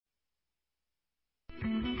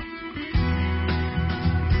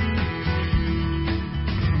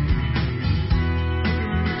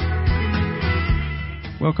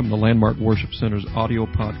Welcome to Landmark Worship Center's audio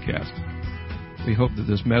podcast. We hope that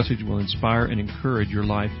this message will inspire and encourage your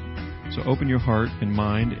life. So open your heart and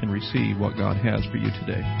mind and receive what God has for you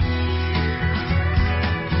today.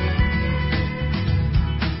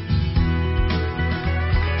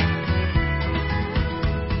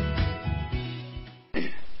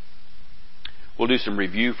 We'll do some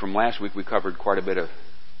review from last week. We covered quite a bit of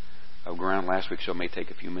ground last week, so it may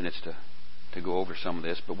take a few minutes to go over some of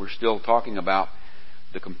this. But we're still talking about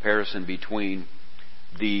the comparison between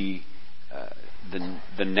the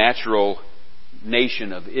natural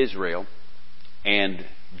nation of Israel and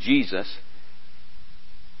Jesus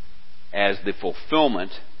as the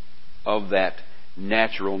fulfillment of that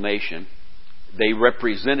natural nation. They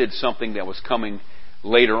represented something that was coming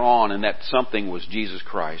later on, and that something was Jesus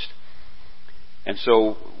Christ. And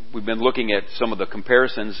so we've been looking at some of the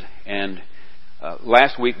comparisons, and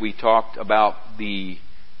last week we talked about the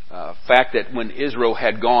fact that when Israel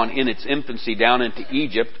had gone in its infancy down into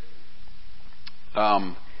Egypt,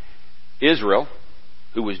 Israel,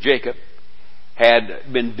 who was Jacob,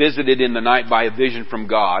 had been visited in the night by a vision from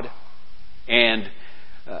God, and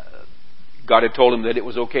God had told him that it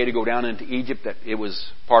was okay to go down into Egypt, that it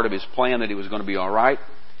was part of his plan, that it was going to be all right.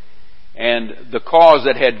 And the cause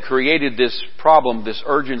that had created this problem, this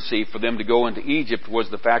urgency for them to go into Egypt,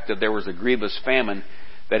 was the fact that there was a grievous famine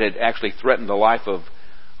that had actually threatened the life of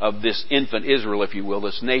this infant Israel, if you will,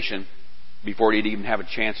 this nation, before he'd even have a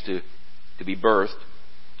chance to be birthed.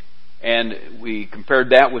 And we compared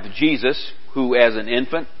that with Jesus, who as an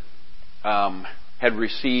infant had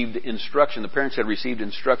received instruction. The parents had received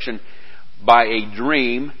instruction by a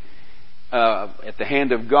dream at the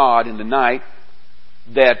hand of God in the night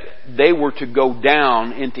that they were to go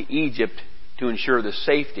down into Egypt to ensure the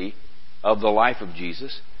safety of the life of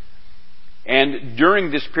Jesus. And during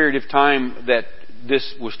this period of time that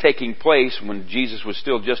this was taking place, when Jesus was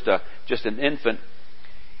still just an infant,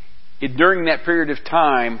 during that period of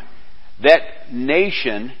time, that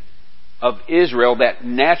nation of Israel, that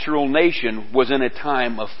natural nation, was in a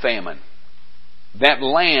time of famine. That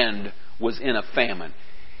land was in a famine.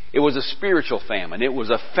 It was a spiritual famine. It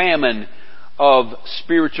was a famine of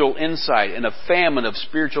spiritual insight and a famine of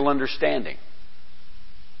spiritual understanding.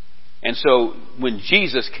 And so when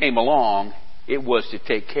Jesus came along, it was to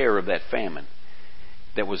take care of that famine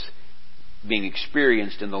that was being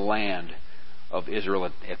experienced in the land of Israel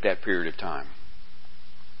at that period of time.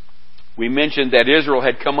 We mentioned that Israel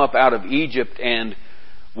had come up out of Egypt and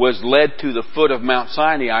was led to the foot of Mount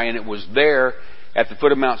Sinai, and it was there at the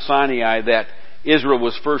foot of Mount Sinai that Israel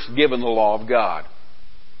was first given the law of God.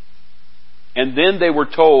 And then they were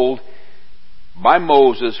told by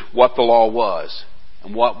Moses what the law was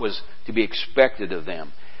and what was to be expected of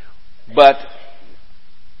them. But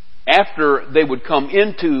after they would come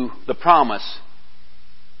into the promise,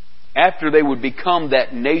 after they would become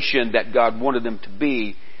that nation that God wanted them to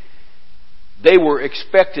be, they were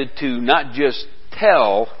expected to not just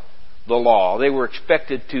tell the law, they were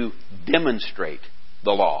expected to demonstrate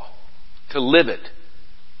the law, to live it,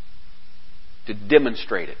 to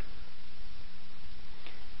demonstrate it.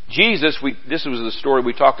 Jesus, this was the story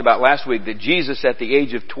we talked about last week, that Jesus at the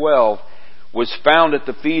age of 12 was found at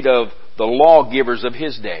the feet of the lawgivers of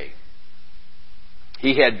his day.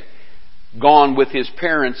 He had gone with his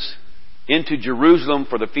parents into Jerusalem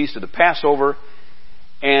for the feast of the Passover,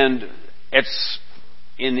 and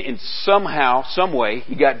in somehow, some way,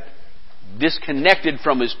 he got disconnected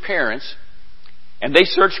from his parents, and they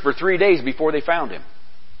searched for 3 days before they found him.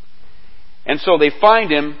 And so they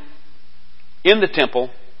find him in the temple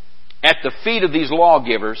at the feet of these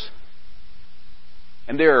lawgivers,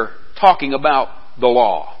 and they're talking about the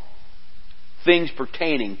law, things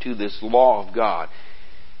pertaining to this law of God.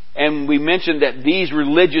 And we mentioned that these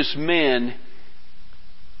religious men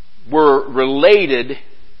were related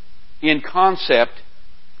in concept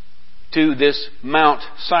to this Mount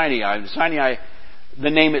Sinai. Sinai, the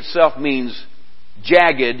name itself means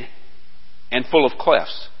jagged and full of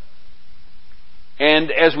clefts.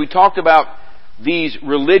 And as we talked about these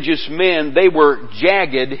religious men, they were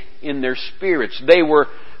jagged in their spirits. They were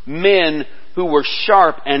men who were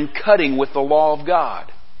sharp and cutting with the law of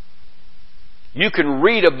God. You can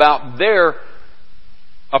read about their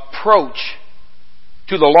approach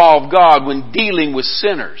to the law of God when dealing with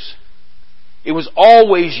sinners. It was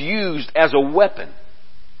always used as a weapon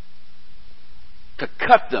to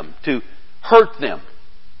cut them, to hurt them,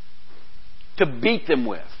 to beat them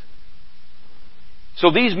with. So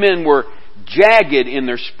these men were jagged in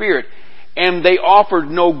their spirit, and they offered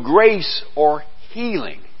no grace or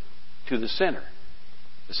healing to the sinner.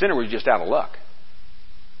 The sinner was just out of luck.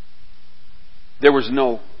 There was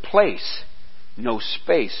no place, no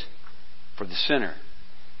space for the sinner.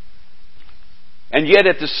 And yet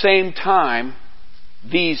at the same time,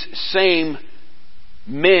 these same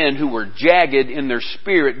men who were jagged in their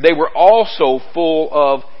spirit, they were also full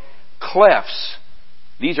of clefts.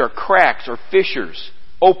 These are cracks or fissures,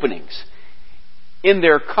 openings, in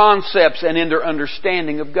their concepts and in their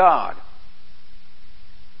understanding of God.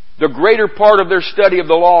 The greater part of their study of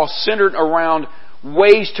the law centered around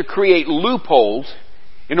ways to create loopholes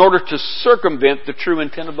in order to circumvent the true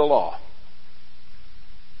intent of the law.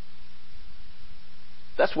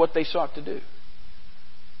 That's what they sought to do.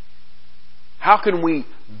 How can we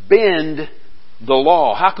bend the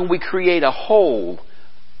law? How can we create a hole,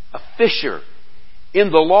 a fissure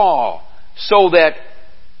in the law so that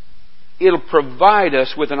it'll provide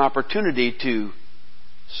us with an opportunity to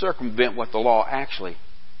circumvent what the law actually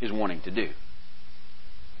is wanting to do?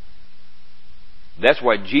 That's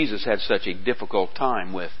why Jesus had such a difficult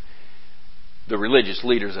time with the religious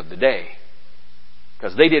leaders of the day,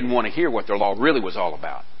 because they didn't want to hear what their law really was all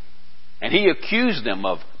about. And He accused them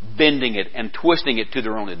of bending it and twisting it to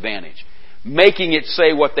their own advantage, making it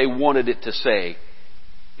say what they wanted it to say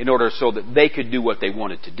in order so that they could do what they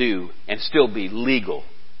wanted to do and still be legal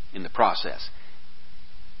in the process.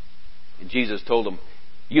 And Jesus told them,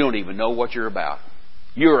 you don't even know what you're about.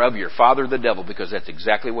 You're of your father the devil, because that's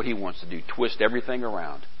exactly what he wants to do. Twist everything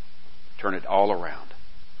around. Turn it all around.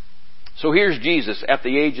 So here's Jesus at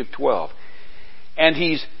the age of 12. And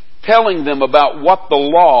He's telling them about what the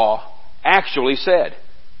law actually said.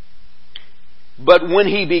 But when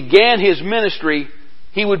He began His ministry,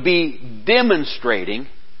 He would be demonstrating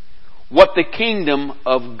what the kingdom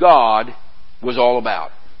of God was all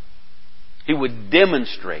about. He would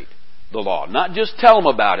demonstrate the law. Not just tell them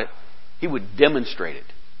about it. He would demonstrate it.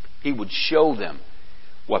 He would show them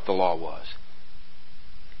what the law was.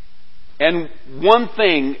 And one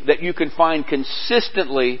thing that you can find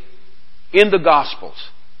consistently in the Gospels,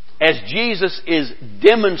 as Jesus is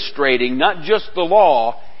demonstrating not just the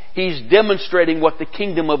law, He's demonstrating what the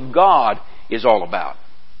kingdom of God is all about.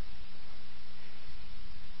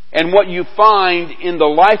 And what you find in the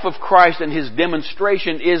life of Christ and His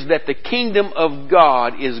demonstration is that the kingdom of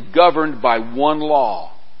God is governed by one law.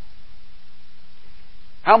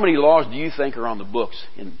 How many laws do you think are on the books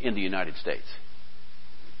in the United States?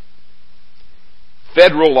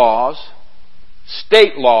 Federal laws,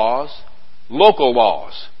 state laws, local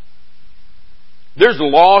laws. There's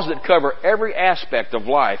laws that cover every aspect of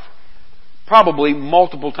life, probably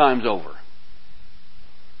multiple times over.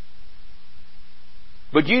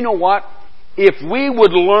 But you know what? If we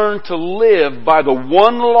would learn to live by the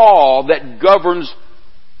one law that governs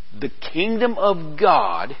the kingdom of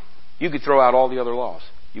God, you could throw out all the other laws.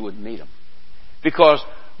 You wouldn't need them. Because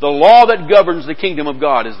the law that governs the kingdom of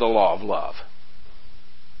God is the law of love.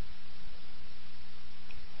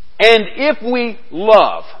 And if we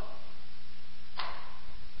love,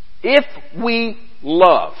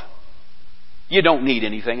 you don't need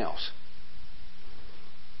anything else.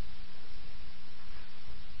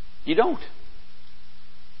 You don't.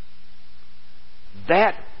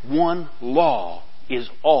 That one law is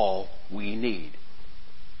all we need.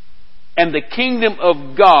 And the kingdom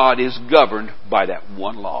of God is governed by that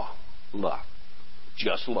one law. Love.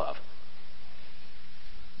 Just love.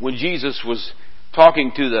 When Jesus was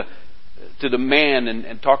talking to the man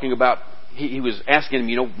and talking about, he was asking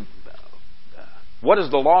him, what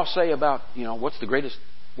does the law say about, what's the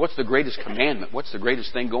greatest commandment? What's the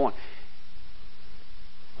greatest thing going?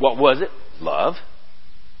 What was it? Love.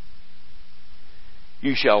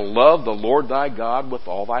 You shall love the Lord thy God with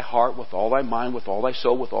all thy heart, with all thy mind, with all thy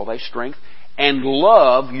soul, with all thy strength, and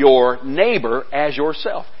love your neighbor as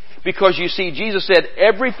yourself. Because you see, Jesus said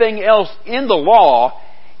everything else in the law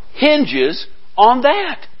hinges on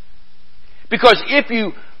that. Because if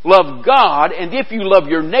you love God and if you love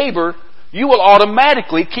your neighbor, you will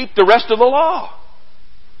automatically keep the rest of the law.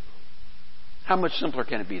 How much simpler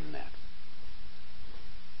can it be than that?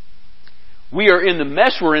 We are in the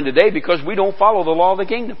mess we're in today because we don't follow the law of the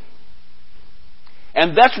kingdom.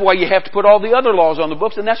 And that's why you have to put all the other laws on the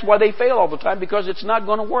books, and that's why they fail all the time, because it's not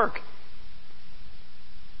going to work.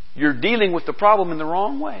 You're dealing with the problem in the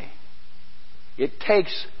wrong way. It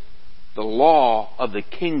takes the law of the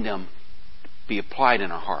kingdom to be applied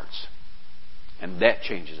in our hearts. And that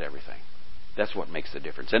changes everything. That's what makes the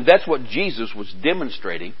difference. And that's what Jesus was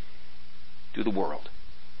demonstrating to the world.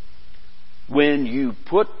 When you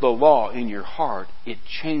put the law in your heart, it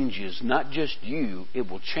changes not just you, it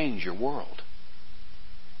will change your world.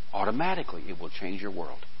 Automatically, it will change your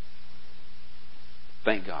world.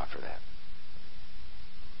 Thank God for that.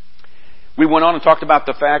 We went on and talked about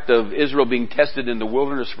the fact of Israel being tested in the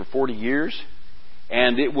wilderness for 40 years.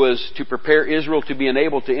 And it was to prepare Israel to be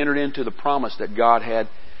enabled to enter into the promise that God had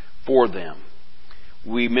for them.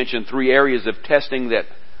 We mentioned 3 areas of testing that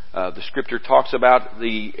the Scripture talks about.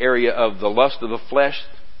 The area of the lust of the flesh,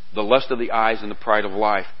 the lust of the eyes, and the pride of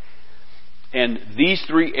life. And these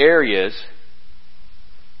 3 areas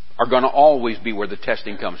are going to always be where the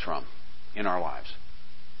testing comes from in our lives.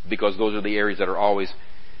 Because those are the areas that are always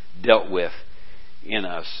dealt with in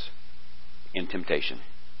us in temptation.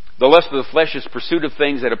 The lust of the flesh is pursuit of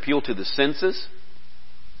things that appeal to the senses.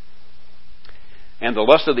 And the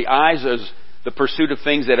lust of the eyes is the pursuit of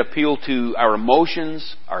things that appeal to our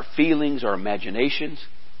emotions, our feelings, our imaginations.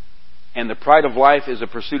 And the pride of life is a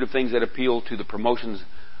pursuit of things that appeal to the promotions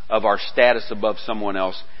of our status above someone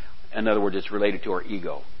else. In other words, it's related to our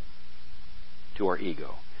ego. To our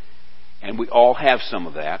ego. And we all have some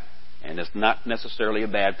of that. And it's not necessarily a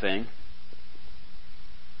bad thing.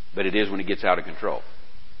 But it is when it gets out of control.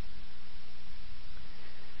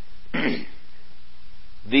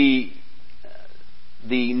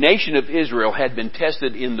 The nation of Israel had been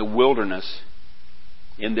tested in the wilderness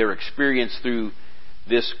in their experience through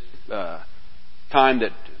this time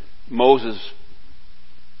that Moses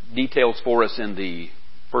details for us in the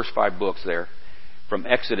first 5 books there, from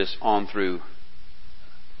Exodus on through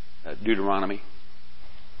Deuteronomy.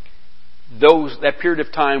 That period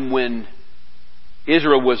of time when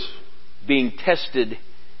Israel was being tested,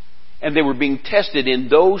 and they were being tested in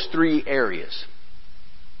those 3 areas.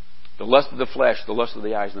 The lust of the flesh, the lust of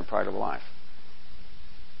the eyes, and the pride of life.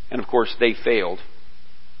 And of course, they failed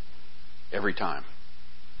every time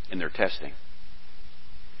in their testing.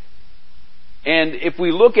 And if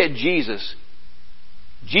we look at Jesus,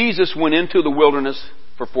 Jesus went into the wilderness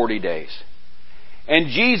for 40 days. And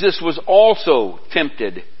Jesus was also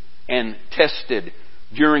tempted and tested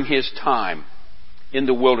during His time in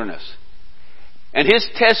the wilderness. And His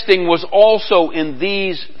testing was also in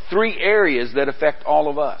these 3 areas that affect all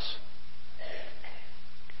of us.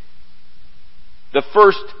 The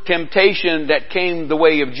first temptation that came the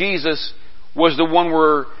way of Jesus was the one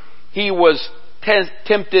where He was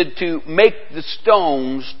tempted to make the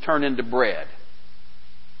stones turn into bread.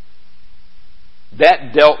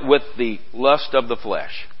 That dealt with the lust of the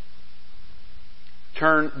flesh.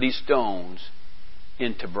 Turn these stones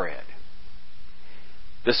into bread.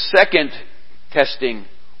 The second testing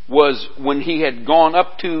was when He had gone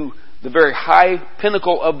up to the very high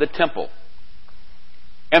pinnacle of the temple.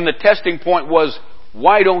 And the testing point was,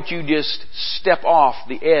 why don't you just step off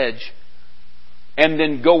the edge and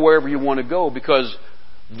then go wherever you want to go? Because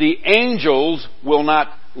the angels will not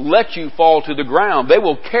let you fall to the ground. They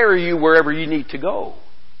will carry you wherever you need to go.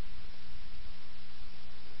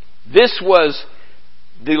 This was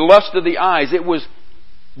the lust of the eyes. It was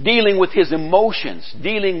dealing with his emotions,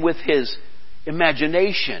 dealing with his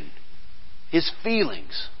imagination, his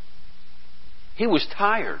feelings. He was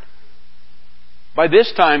tired. By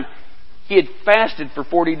this time, he had fasted for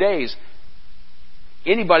 40 days.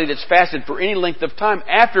 Anybody that's fasted for any length of time,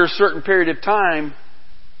 after a certain period of time,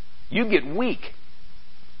 you get weak.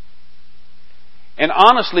 And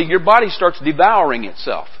honestly, your body starts devouring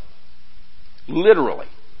itself. Literally.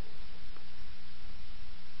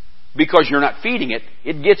 Because you're not feeding it.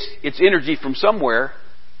 It gets its energy from somewhere.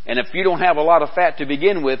 And if you don't have a lot of fat to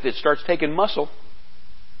begin with, it starts taking muscle.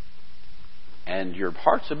 And your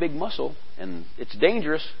heart's a big muscle. And it's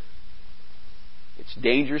dangerous. It's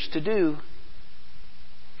dangerous to do.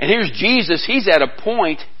 And here's Jesus. He's at a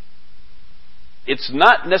point. It's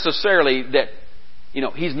not necessarily that,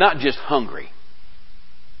 he's not just hungry.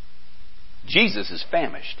 Jesus is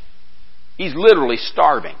famished. He's literally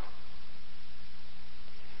starving.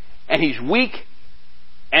 And he's weak.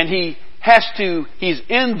 And he's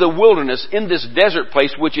in the wilderness, in this desert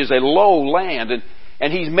place, which is a low land.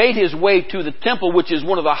 And he's made his way to the temple, which is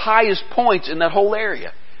one of the highest points in that whole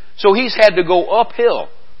area. So he's had to go uphill,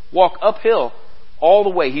 walk uphill all the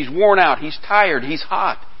way. He's worn out. He's tired. He's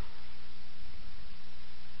hot.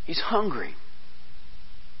 He's hungry.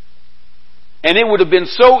 And it would have been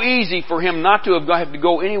so easy for him not to have had to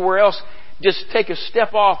go anywhere else. Just take a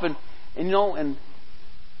step off and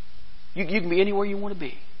you can be anywhere you want to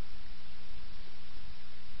be.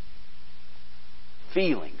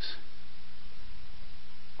 Feelings.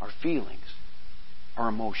 Our feelings. Our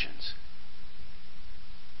emotions.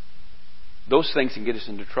 Those things can get us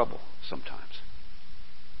into trouble sometimes.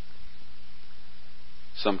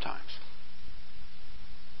 Sometimes.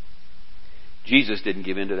 Jesus didn't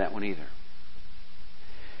give in to that one either.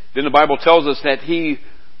 Then the Bible tells us that he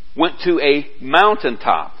went to a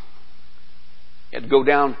mountaintop. He had to go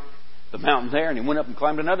down the mountain there, and he went up and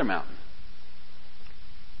climbed another mountain.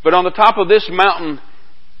 But on the top of this mountain,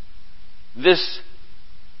 this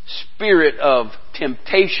spirit of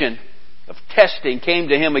temptation, of testing, came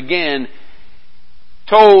to him again,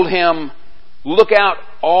 told him, look out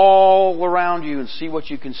all around you and see what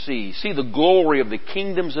you can see. See the glory of the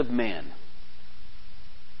kingdoms of men.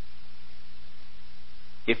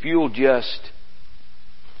 If you'll just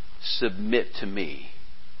submit to me,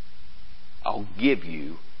 I'll give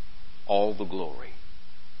you all the glory.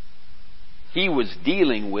 He was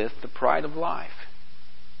dealing with the pride of life,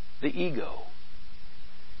 the ego.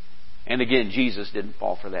 And again, Jesus didn't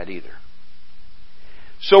fall for that either.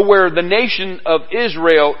 So where the nation of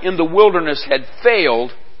Israel in the wilderness had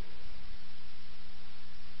failed,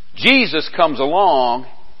 Jesus comes along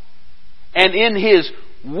and in His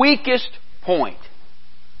weakest point,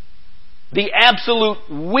 the absolute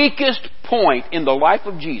weakest point in the life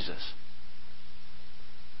of Jesus,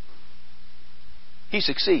 He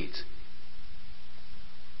succeeds.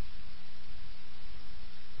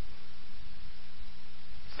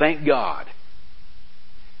 Thank God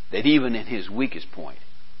that even in His weakest point,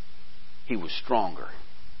 He was stronger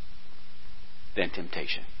than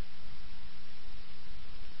temptation.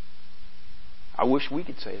 I wish we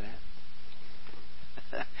could say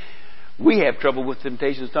that. We have trouble with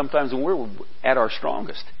temptation sometimes when we're at our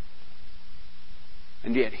strongest.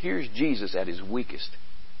 And yet here's Jesus at His weakest.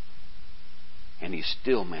 And He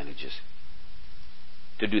still manages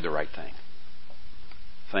to do the right thing.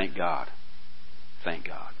 Thank God. Thank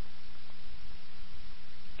God.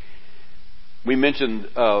 We mentioned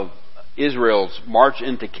Israel's march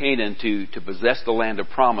into Canaan to possess the land of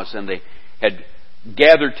promise, and they had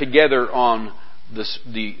gathered together on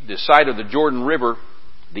the side of the Jordan River,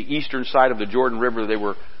 the eastern side of the Jordan River. They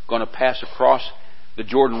were going to pass across the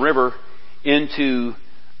Jordan River into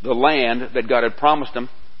the land that God had promised them.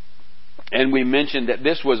 And we mentioned that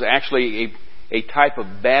this was actually a type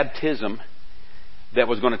of baptism that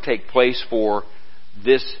was going to take place for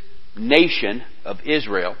this nation of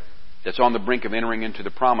Israel that's on the brink of entering into the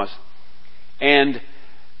promise. And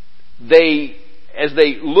as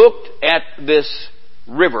they looked at this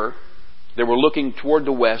river, they were looking toward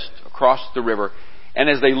the west, across the river, and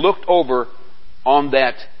as they looked over on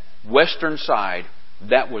that western side,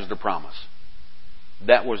 that was the promise.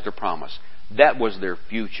 That was the promise. That was their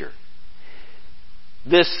future.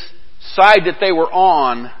 This side that they were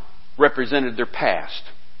on represented their past.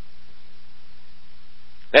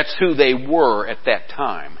 That's who they were at that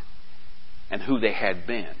time and who they had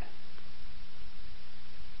been.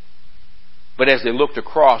 But as they looked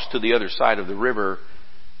across to the other side of the river,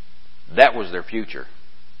 that was their future.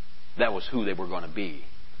 That was who they were going to be.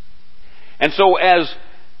 And so as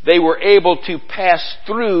they were able to pass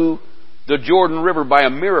through the Jordan River by a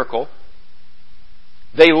miracle,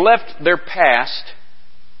 they left their past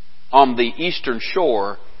on the eastern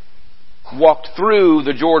shore, walked through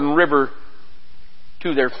the Jordan River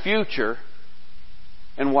to their future,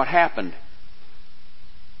 and what happened?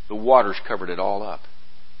 The waters covered it all up.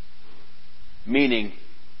 Meaning,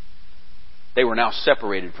 they were now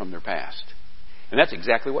separated from their past. And that's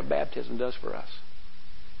exactly what baptism does for us.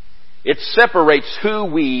 It separates who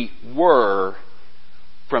we were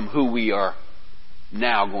from who we are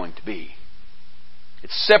now going to be. It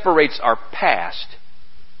separates our past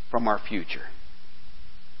from our future.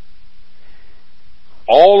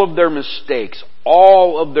 All of their mistakes,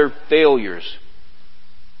 all of their failures,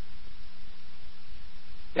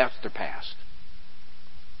 that's their past.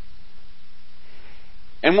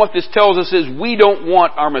 And what this tells us is we don't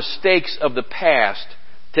want our mistakes of the past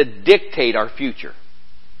to dictate our future.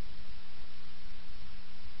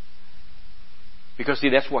 Because, see,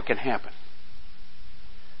 that's what can happen.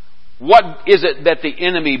 What is it that the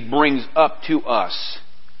enemy brings up to us?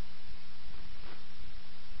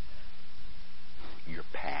 Your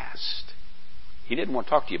past. He didn't want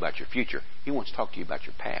to talk to you about your future. He wants to talk to you about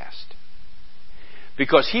your past.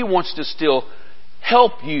 Because he wants to still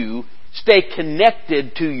help you stay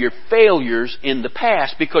connected to your failures in the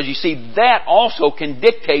past, because you see, that also can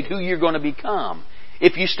dictate who you're going to become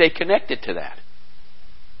if you stay connected to that.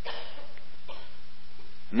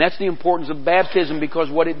 And that's the importance of baptism, because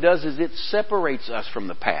what it does is it separates us from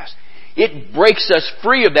the past. It breaks us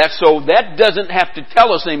free of that, so that doesn't have to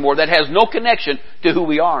tell us anymore. That has no connection to who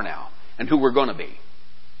we are now and who we're going to be.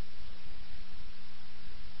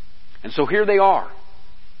 And so here they are.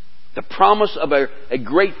 The promise of a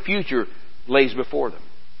great future lays before them.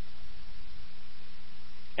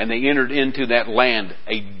 And they entered into that land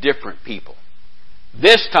a different people.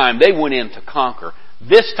 This time they went in to conquer.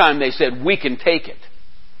 This time they said, we can take it.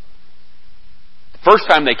 The first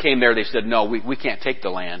time they came there, they said, no, we can't take the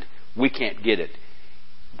land. We can't get it.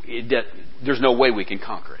 There's no way we can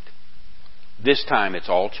conquer it. This time it's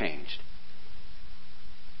all changed.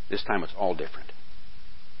 This time it's all different.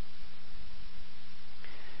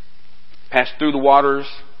 Passed through the waters,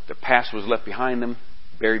 their past was left behind them,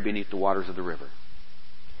 buried beneath the waters of the river.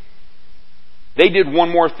 They did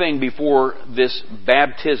one more thing before this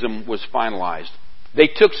baptism was finalized. They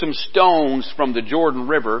took some stones from the Jordan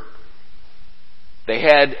River. They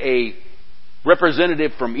had a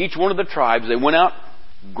representative from each one of the tribes. They went out,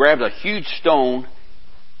 grabbed a huge stone,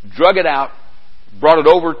 drug it out, brought it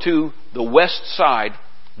over to the west side,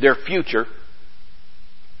 their future.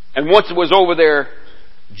 And once it was over there,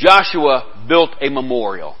 Joshua built a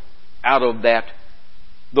memorial out of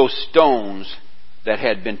those stones that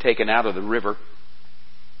had been taken out of the river.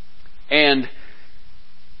 And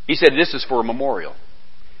he said, this is for a memorial.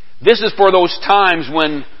 This is for those times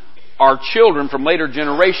when our children from later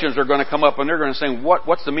generations are going to come up and they're going to say,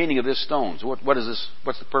 what's the meaning of these stones? What is this?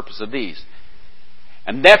 What's the purpose of these?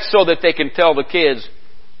 And that's so that they can tell the kids,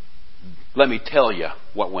 let me tell you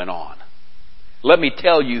what went on. Let me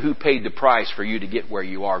tell you who paid the price for you to get where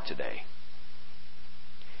you are today.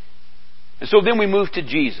 And so then we move to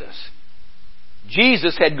Jesus.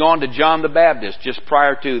 Jesus had gone to John the Baptist just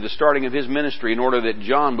prior to the starting of his ministry in order that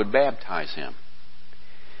John would baptize him.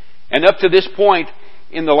 And up to this point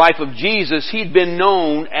in the life of Jesus, he'd been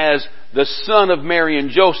known as the son of Mary and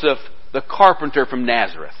Joseph, the carpenter from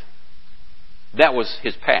Nazareth. That was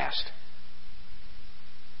his past.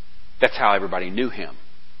 That's how everybody knew him.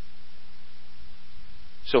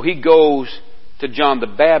 So he goes to John the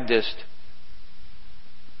Baptist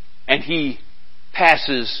and he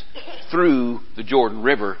passes through the Jordan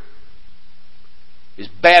River, is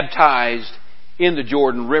baptized in the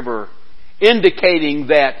Jordan River, indicating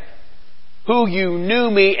that who you knew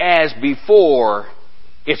me as before,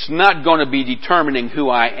 it's not going to be determining who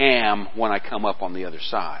I am when I come up on the other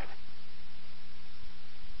side.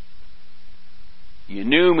 You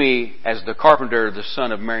knew me as the carpenter, the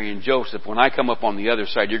son of Mary and Joseph. When I come up on the other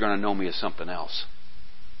side, you're going to know me as something else.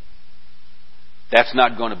 That's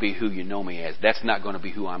not going to be who you know me as. That's not going to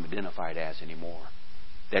be who I'm identified as anymore.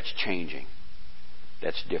 That's changing.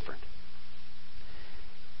 That's different.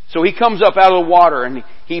 So he comes up out of the water and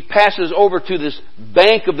he passes over to this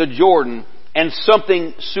bank of the Jordan, and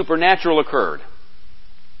something supernatural occurred.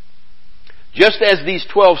 Just as these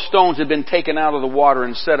 12 stones had been taken out of the water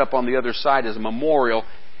and set up on the other side as a memorial,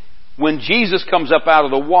 when Jesus comes up out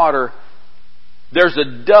of the water, there's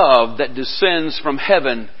a dove that descends from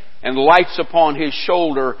heaven and lights upon his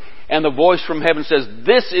shoulder, and the voice from heaven says,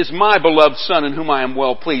 "This is my beloved Son in whom I am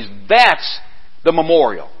well pleased." That's the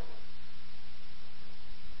memorial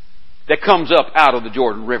that comes up out of the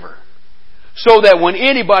Jordan River. So that when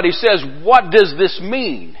anybody says, what does this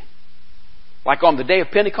mean? Like on the day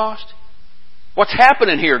of Pentecost? What's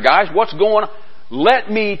happening here, guys? What's going on? Let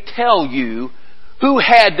me tell you who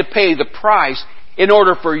had to pay the price in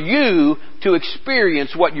order for you to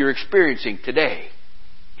experience what you're experiencing today.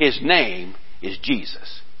 His name is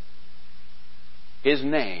Jesus. His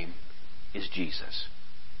name is Jesus.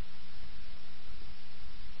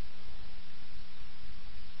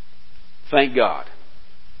 Thank God.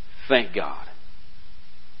 Thank God.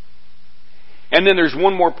 And then there's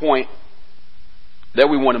one more point that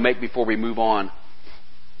we want to make before we move on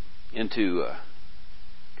into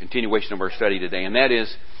continuation of our study today. And that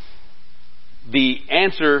is the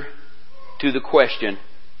answer to the question,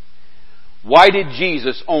 why did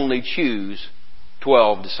Jesus only choose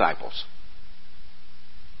 12 disciples?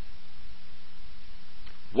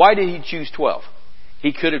 Why did he choose 12?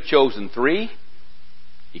 He could have chosen 3.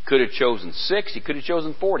 He could have chosen 6. He could have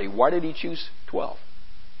chosen 40. Why did he choose 12?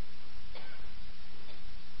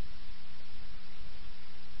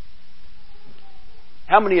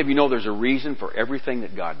 How many of you know there's a reason for everything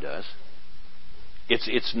that God does?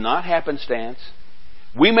 It's not happenstance.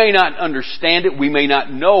 We may not understand it. We may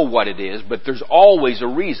not know what it is, but there's always a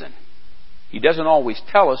reason. He doesn't always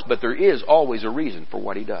tell us, but there is always a reason for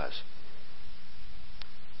what he does.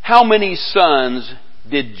 How many sons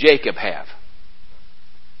did Jacob have?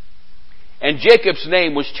 And Jacob's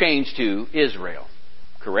name was changed to Israel,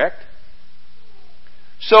 correct?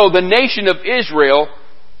 So the nation of Israel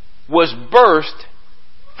was birthed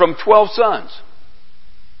from 12 sons.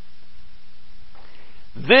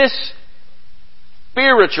 This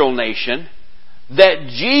spiritual nation that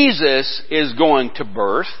Jesus is going to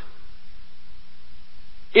birth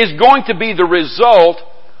is going to be the result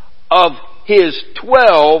of his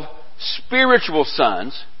 12 spiritual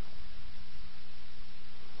sons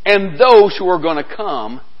and those who are going to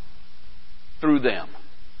come through them,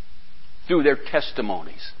 through their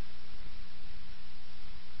testimonies.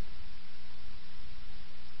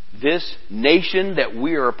 This nation that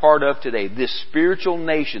we are a part of today, this spiritual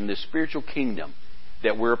nation, this spiritual kingdom,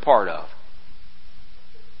 that we're a part of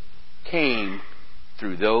came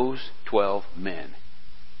through those 12 men.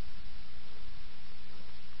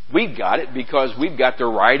 We've got it because we've got their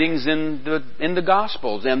writings in the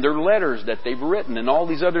Gospels and their letters that they've written and all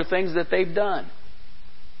these other things that they've done.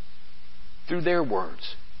 Through their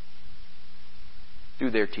words.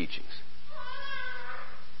 Through their teachings.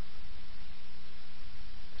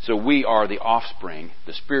 So we are the offspring,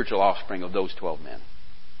 the spiritual offspring of those 12 men.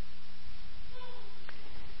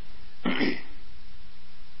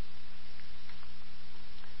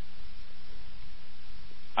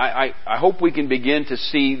 I hope we can begin to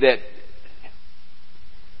see that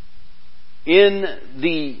in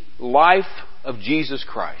the life of Jesus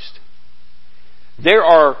Christ, there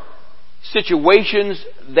are situations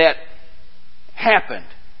that happened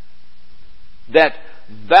that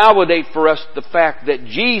validate for us the fact that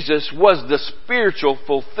Jesus was the spiritual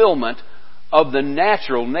fulfillment of the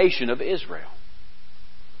natural nation of Israel.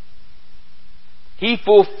 He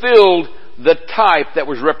fulfilled the type that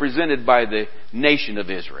was represented by the nation of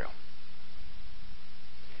Israel.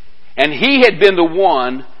 And He had been the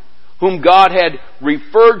one whom God had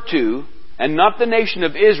referred to, and not the nation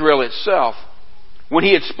of Israel itself, when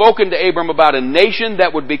He had spoken to Abram about a nation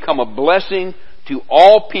that would become a blessing to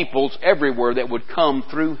all peoples everywhere that would come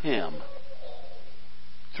through him.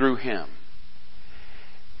 Through him.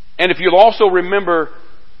 And if you'll also remember,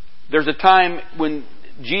 there's a time when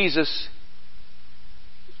Jesus,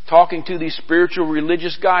 talking to these spiritual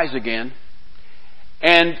religious guys again,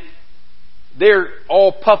 and they're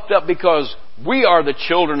all puffed up because we are the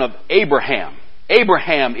children of Abraham.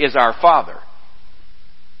 Abraham is our father.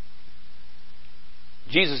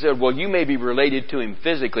 Jesus said, well, you may be related to him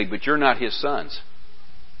physically, but you're not his sons.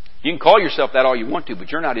 You can call yourself that all you want to,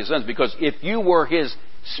 but you're not his sons. Because if you were his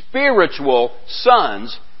spiritual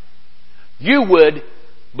sons, you would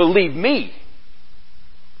believe me.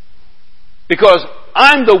 Because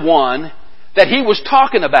I'm the one that he was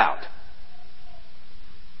talking about.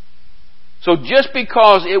 So just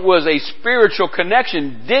because it was a spiritual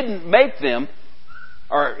connection didn't make them,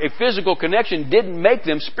 or a physical connection didn't make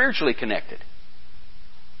them spiritually connected.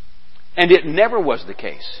 And it never was the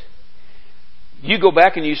case. You go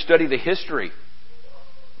back and you study the history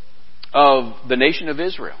of the nation of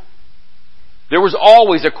Israel. There was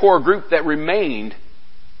always a core group that remained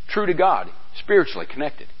true to God, spiritually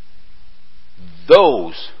connected.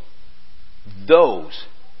 Those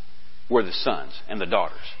were the sons and the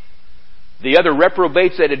daughters. The other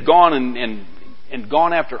reprobates that had gone and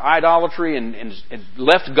gone after idolatry and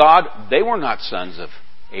left God, they were not sons of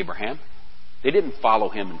Abraham. They didn't follow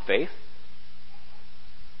him in faith.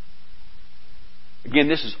 Again,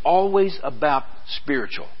 this is always about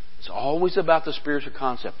spiritual. It's always about the spiritual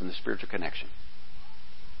concept and the spiritual connection.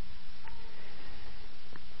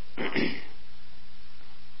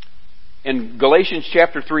 In Galatians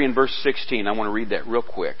chapter 3 and verse 16, I want to read that real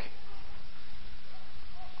quick.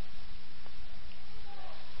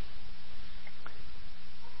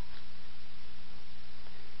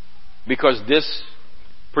 Because this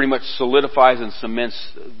pretty much solidifies and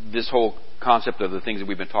cements this whole concept of the things that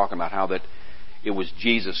we've been talking about, how that it was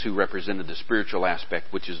Jesus who represented the spiritual aspect,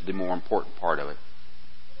 which is the more important part of it.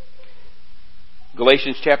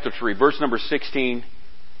 Galatians chapter 3, verse number 16,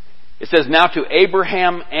 it says, now to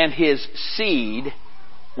Abraham and his seed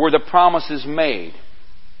were the promises made.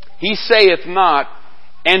 He saith not,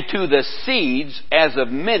 and to the seeds as of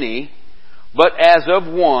many, but as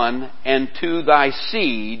of one, and to thy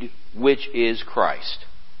seed, which is Christ.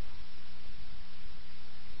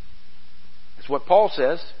 That's what Paul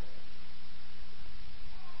says.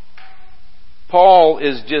 Paul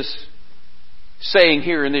is just saying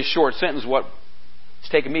here in this short sentence what it's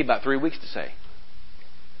taken me about 3 weeks to say.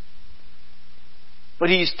 But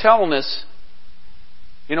he's telling us,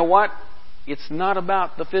 you know what? It's not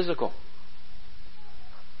about the physical.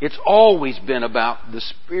 It's always been about the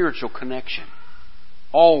spiritual connection.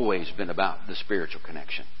 Always been about the spiritual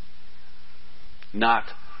connection. Not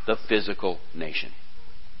the physical nation.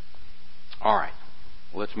 All right.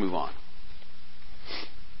 Well, let's move on.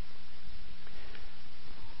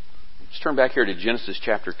 Let's turn back here to Genesis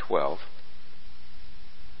chapter 12.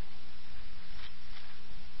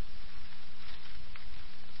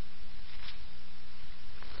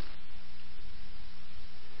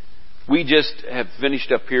 We just have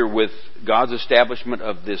finished up here with God's establishment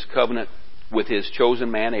of this covenant with His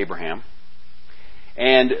chosen man, Abraham.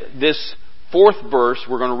 And this fourth verse,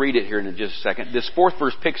 we're going to read it here in just a second. This fourth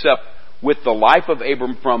verse picks up with the life of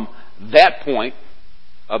Abram from that point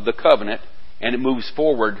of the covenant, and it moves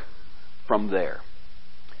forward from there.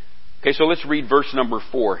 Okay, so let's read verse number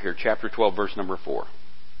 4 here, chapter 12, verse number 4.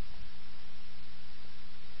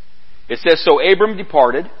 It says, "So Abram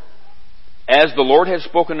departed, as the Lord had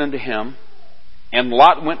spoken unto him, and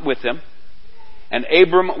Lot went with him. And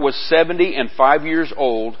Abram was 75 years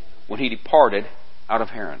old when he departed out of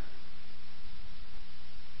Haran."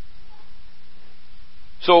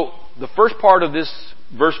 So the first part of this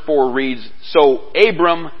verse 4 reads, "So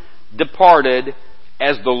Abram departed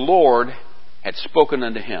as the Lord had spoken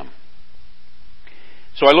unto him."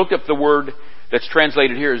 So I looked up the word that's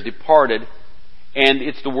translated here as departed, and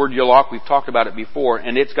it's the word yalak. We've talked about it before,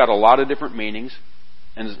 and it's got a lot of different meanings,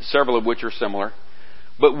 and several of which are similar.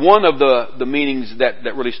 But one of the meanings that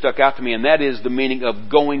really stuck out to me, and that is the meaning of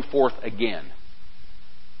going forth again.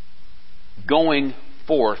 Going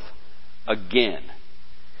forth again.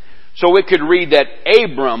 So it could read that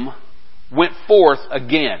Abram went forth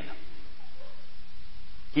again.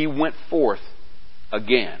 He went forth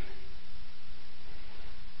again.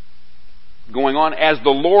 Going on, as the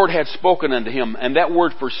Lord had spoken unto him. And that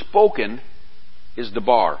word for spoken is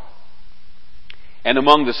debar. And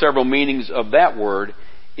among the several meanings of that word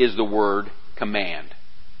is the word command.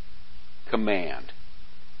 Command.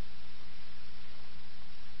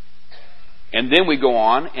 And then we go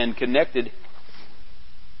on and connected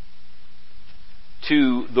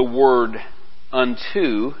to the word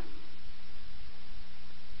unto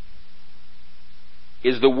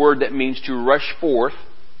is the word that means to rush forth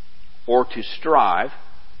or to strive.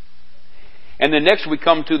 And then next we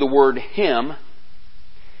come to the word him.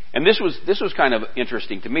 And this was kind of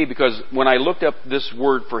interesting to me, because when I looked up this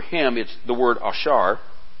word for him, it's the word ashar,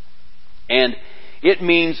 and it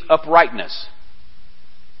means uprightness.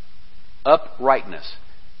 Uprightness.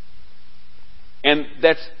 And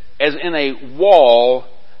that's as in a wall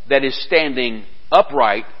that is standing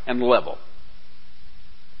upright and level.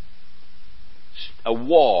 A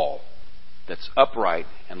wall that's upright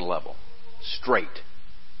and level. Straight.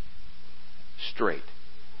 Straight.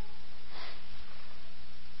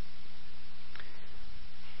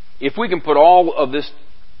 If we can put all of this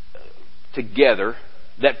together,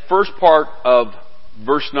 that first part of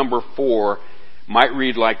verse number 4 might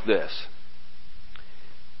read like this.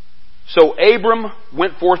 "So Abram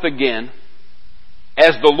went forth again,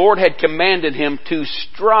 as the Lord had commanded him, to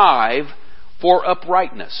strive for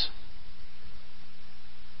uprightness."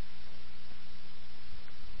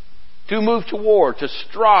 To move toward, to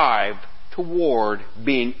strive toward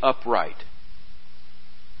being upright.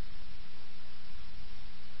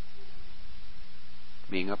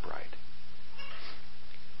 Being upright.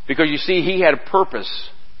 Because you see, he had a purpose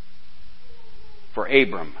for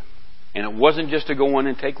Abram. And it wasn't just to go in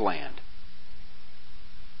and take land.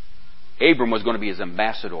 Abram was going to be his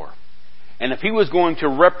ambassador. And if he was going to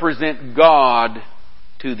represent God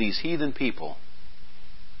to these heathen people,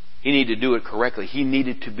 he needed to do it correctly. He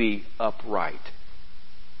needed to be upright.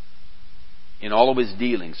 In all of his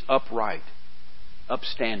dealings, upright,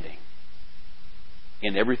 upstanding.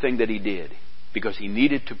 In everything that he did. Because he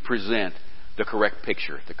needed to present the correct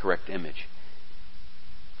picture, the correct image.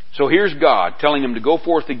 So here's God telling him to go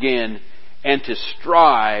forth again and to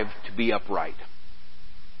strive to be upright.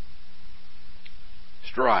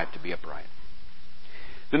 Strive to be upright.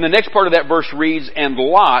 Then the next part of that verse reads, "And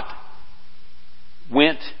Lot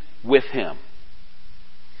went with him."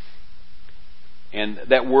 And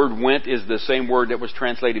that word "went" is the same word that was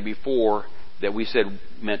translated before that we said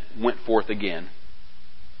meant went forth again.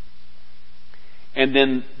 And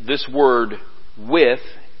then this word "with"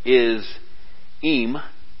 is "im,"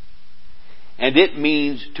 and it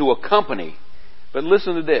means to accompany. But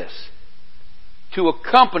listen to this. To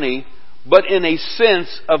accompany, but in a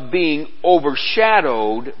sense of being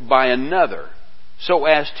overshadowed by another, so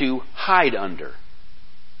as to hide under.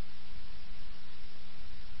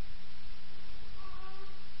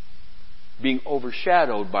 Being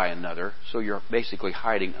overshadowed by another, so you're basically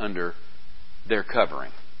hiding under their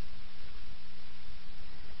covering.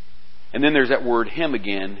 And then there's that word "him"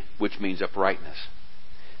 again, which means uprightness.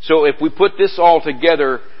 So if we put this all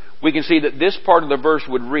together, we can see that this part of the verse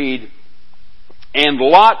would read, "And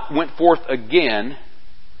Lot went forth again,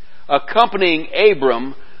 accompanying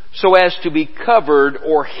Abram, so as to be covered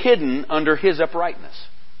or hidden under his uprightness."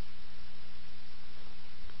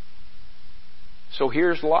 So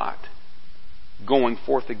here's Lot going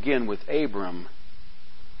forth again with Abram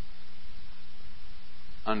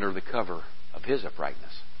under the cover of his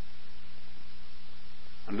uprightness.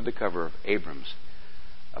 Under the cover of Abram's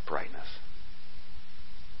uprightness.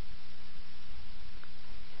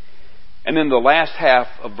 And then the last half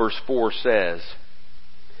of verse 4 says,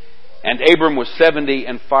 "And Abram was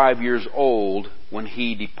 75 years old when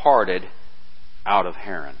he departed out of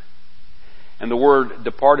Haran." And the word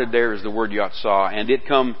 "departed" there is the word yatsah, and it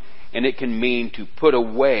and it can mean to put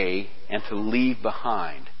away and to leave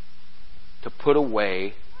behind. To put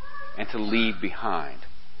away and to leave behind.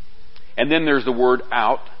 And then there's the word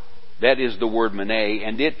out. That is the word mene,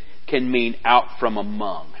 and it can mean out from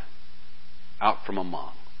among. Out from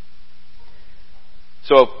among.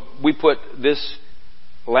 So if we put this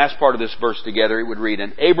last part of this verse together, it would read,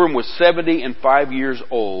 and Abram was 75 years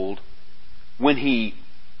old when he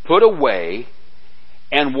put away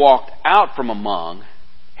and walked out from among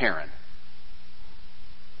Haran.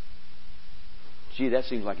 Gee, that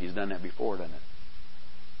seems like he's done that before, doesn't it?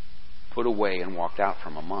 Put away and walked out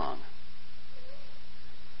from among.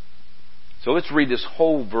 So let's read this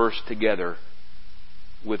whole verse together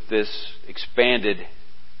with this expanded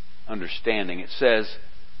understanding. It says,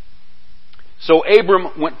 so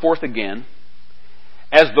Abram went forth again,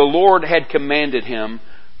 as the Lord had commanded him,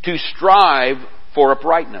 to strive for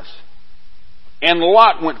uprightness. And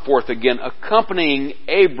Lot went forth again, accompanying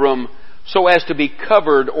Abram so as to be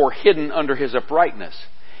covered or hidden under his uprightness.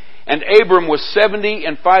 And Abram was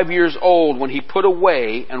 75 years old when he put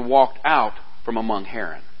away and walked out from among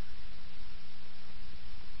Haran.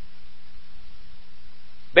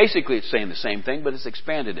 Basically, it's saying the same thing, but it's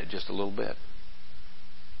expanded it just a little bit.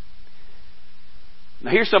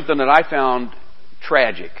 Now, here's something that I found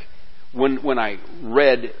tragic when I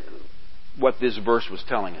read what this verse was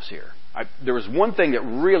telling us here. There was one thing that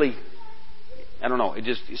really, I don't know, it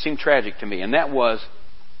seemed tragic to me, and that was,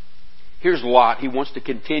 here's Lot. He wants to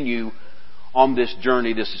continue on this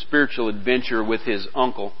journey, this spiritual adventure with his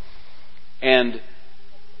uncle, and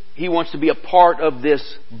he wants to be a part of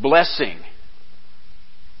this blessing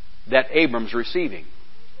that Abram's receiving.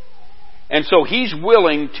 And so he's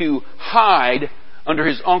willing to hide under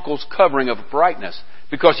his uncle's covering of uprightness,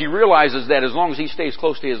 because he realizes that as long as he stays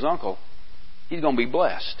close to his uncle, he's going to be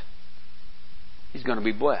blessed. He's going to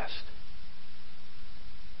be blessed.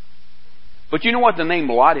 But you know what the name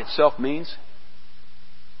Lot itself means?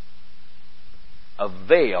 A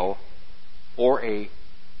veil or a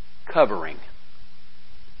covering.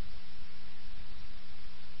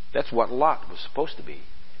 That's what Lot was supposed to be.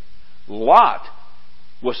 Lot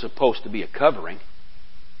was supposed to be a covering.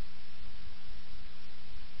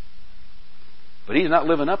 But he's not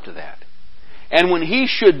living up to that. And when he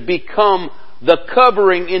should become the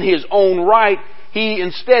covering in his own right, he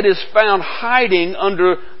instead is found hiding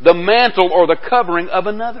under the mantle or the covering of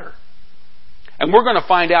another. And we're going to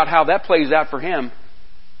find out how that plays out for him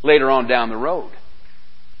later on down the road.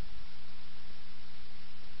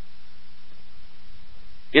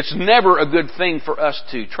 It's never a good thing for us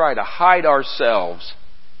to try to hide ourselves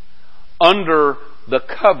under the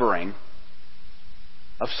covering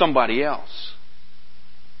of somebody else.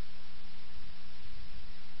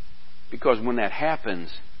 Because when that happens,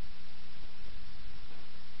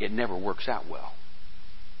 it never works out well.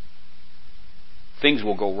 Things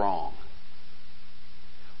will go wrong.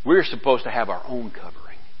 We're supposed to have our own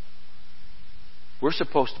covering. We're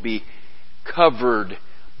supposed to be covered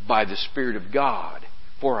by the Spirit of God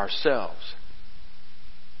for ourselves.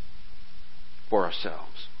 For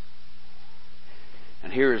ourselves.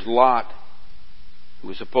 And here is Lot, who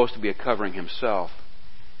was supposed to be a covering himself,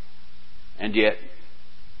 and yet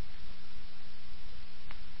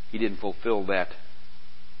he didn't fulfill that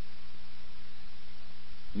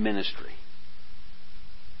ministry.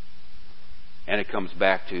 And it comes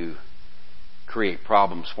back to create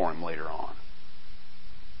problems for him later on.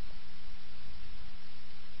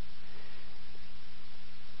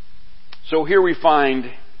 So here we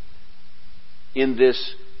find in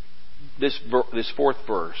this fourth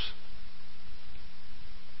verse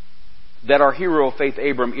that our hero of faith,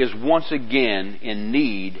 Abram, is once again in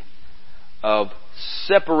need of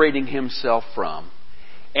separating himself from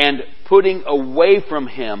and putting away from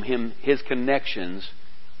him his connections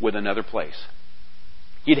with another place.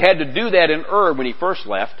 He'd had to do that in Ur when he first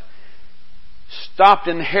left, stopped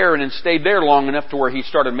in Haran and stayed there long enough to where he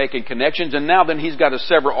started making connections, and now then he's got to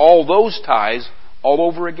sever all those ties all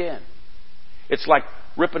over again. It's like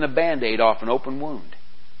ripping a Band-Aid off an open wound.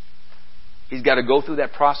 He's got to go through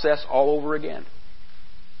that process all over again.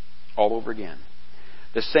 All over again.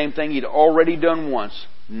 The same thing he'd already done once,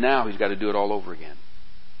 now he's got to do it all over again.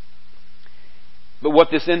 But what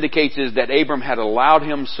this indicates is that Abram had allowed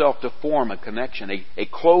himself to form a connection, a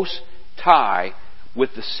close tie with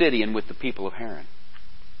the city and with the people of Haran.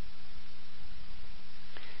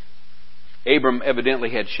 Abram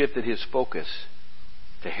evidently had shifted his focus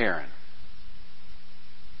to Haran.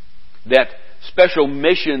 That special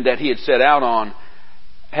mission that he had set out on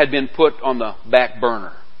had been put on the back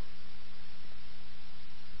burner.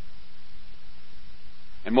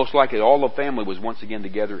 And most likely all the family was once again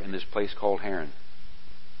together in this place called Haran.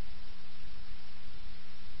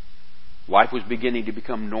 Life was beginning to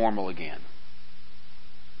become normal again.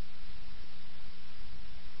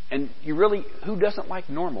 And who doesn't like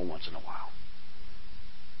normal once in a while?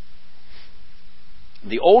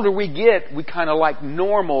 The older we get, we kind of like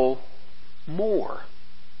normal more.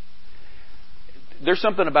 There's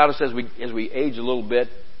something about us as we age a little bit.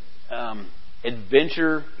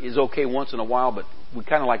 Adventure is okay once in a while, but we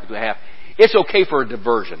kind of like to have. It's okay for a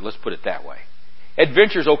diversion. Let's put it that way.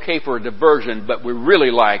 Adventure is okay for a diversion, but we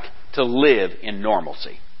really like to live in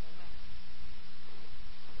normalcy.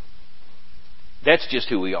 That's just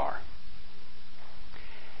who we are.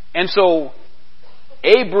 And so,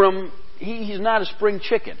 Abram, he's not a spring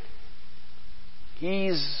chicken.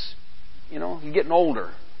 He's getting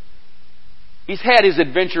older. He's had his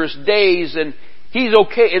adventurous days, and he's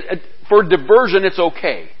okay. For diversion, it's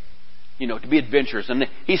okay, to be adventurous. And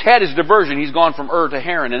he's had his diversion. He's gone from Ur to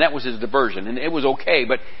Haran, and that was his diversion, and it was okay.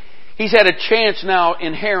 But he's had a chance now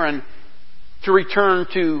in Haran to return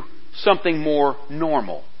to something more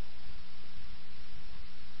normal.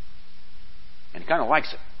 And he kind of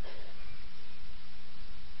likes it.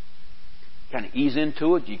 Kind of ease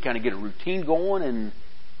into it. You kind of get a routine going, and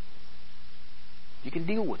you can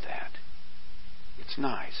deal with that. It's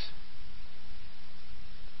nice.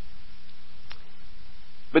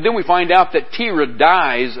 But then we find out that Terah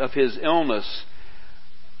dies of his illness,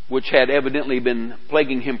 which had evidently been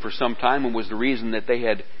plaguing him for some time and was the reason that they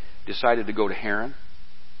had decided to go to Haran.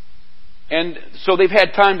 And so they've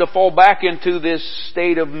had time to fall back into this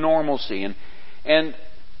state of normalcy. And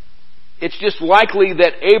it's just likely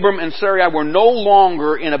that Abram and Sarai were no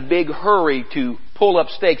longer in a big hurry to pull up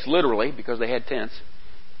stakes, literally, because they had tents,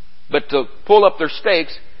 but to pull up their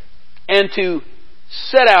stakes and to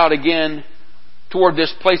set out again toward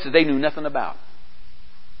this place that they knew nothing about.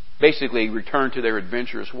 Basically, return to their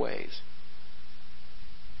adventurous ways.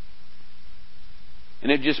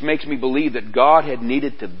 And it just makes me believe that God had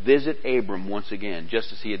needed to visit Abram once again,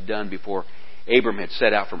 just as He had done before Abram had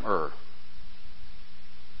set out from Ur.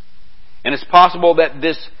 And it's possible that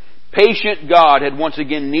this patient God had once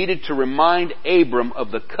again needed to remind Abram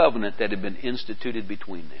of the covenant that had been instituted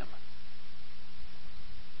between them.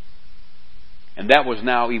 And that was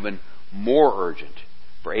now even more urgent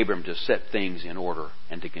for Abram to set things in order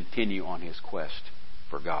and to continue on his quest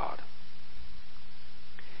for God.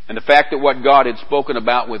 And the fact that what God had spoken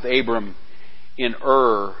about with Abram in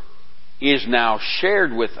Ur is now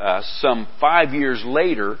shared with us some 5 years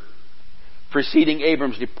later, preceding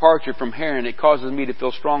Abram's departure from Haran, it causes me to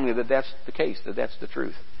feel strongly that that's the case, that that's the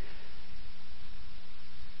truth.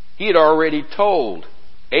 He had already told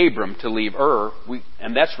Abram to leave Ur,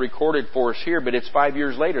 and that's recorded for us here, but it's 5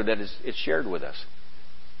 years later that it's shared with us.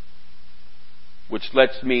 Which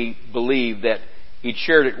lets me believe that he'd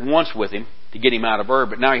shared it once with him to get him out of Ur,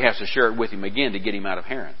 but now he has to share it with him again to get him out of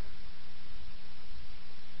Haran.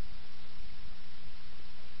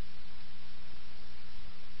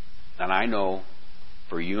 And I know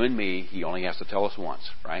for you and me, he only has to tell us once,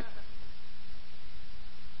 right?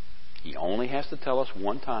 He only has to tell us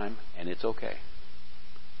one time, and it's okay.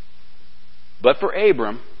 But for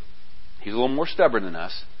Abram, he's a little more stubborn than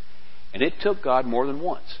us, and it took God more than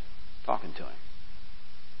once talking to him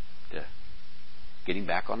to get him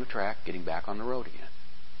back on the track, get him back on the road again.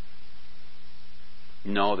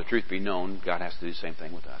 No, the truth be known, God has to do the same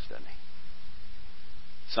thing with us, doesn't He?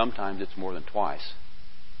 Sometimes it's more than twice.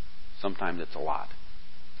 Sometimes it's a lot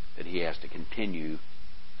that He has to continue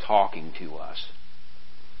talking to us,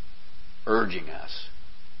 urging us,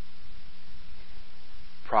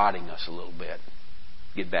 prodding us a little bit,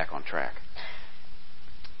 get back on track,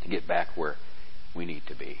 to get back where we need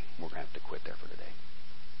to be. We're going to have to quit there for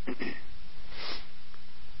today.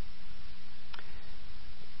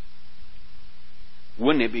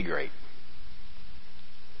 Wouldn't it be great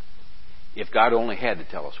if God only had to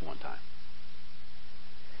tell us one time?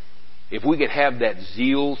 If we could have that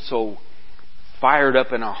zeal so fired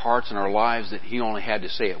up in our hearts and our lives that He only had to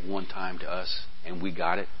say it one time to us and we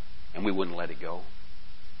got it and we wouldn't let it go.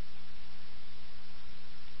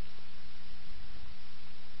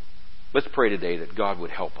 Let's pray today that God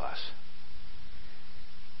would help us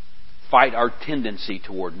fight our tendency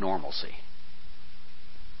toward normalcy.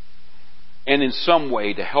 And in some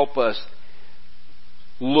way to help us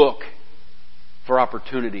look for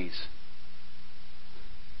opportunities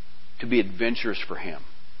to be adventurous for Him.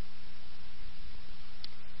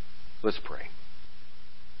 Let's pray.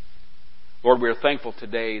 Lord, we are thankful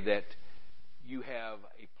today that You have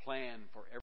a plan for every